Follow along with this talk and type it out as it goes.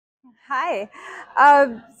Hi.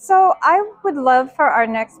 So I would love for our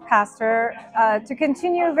next pastor to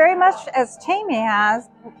continue very much as Tammy has,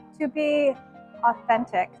 to be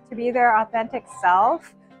authentic, to be their authentic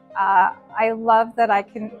self. I love that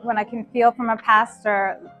when I can feel from a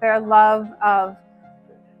pastor their love of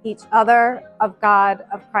each other, of God,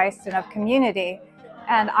 of Christ, and of community.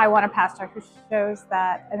 And I want a pastor who shows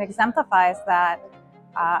that and exemplifies that,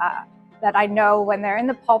 that I know when they're in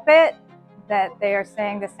the pulpit, that they are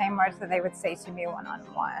saying the same words that they would say to me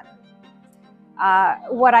one-on-one.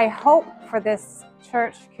 What I hope for this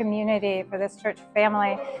church community, for this church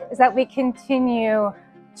family, is that we continue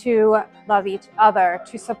to love each other,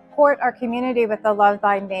 to support our community with the Love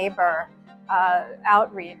Thy Neighbor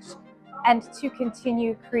outreach, and to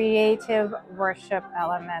continue creative worship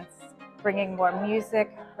elements, bringing more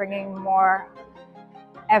music, bringing more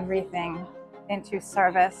everything into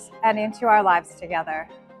service and into our lives together.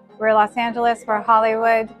 We're Los Angeles, we're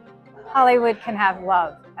Hollywood. Hollywood can have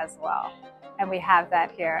love as well. And we have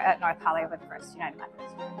that here at North Hollywood First United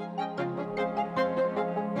Methodist.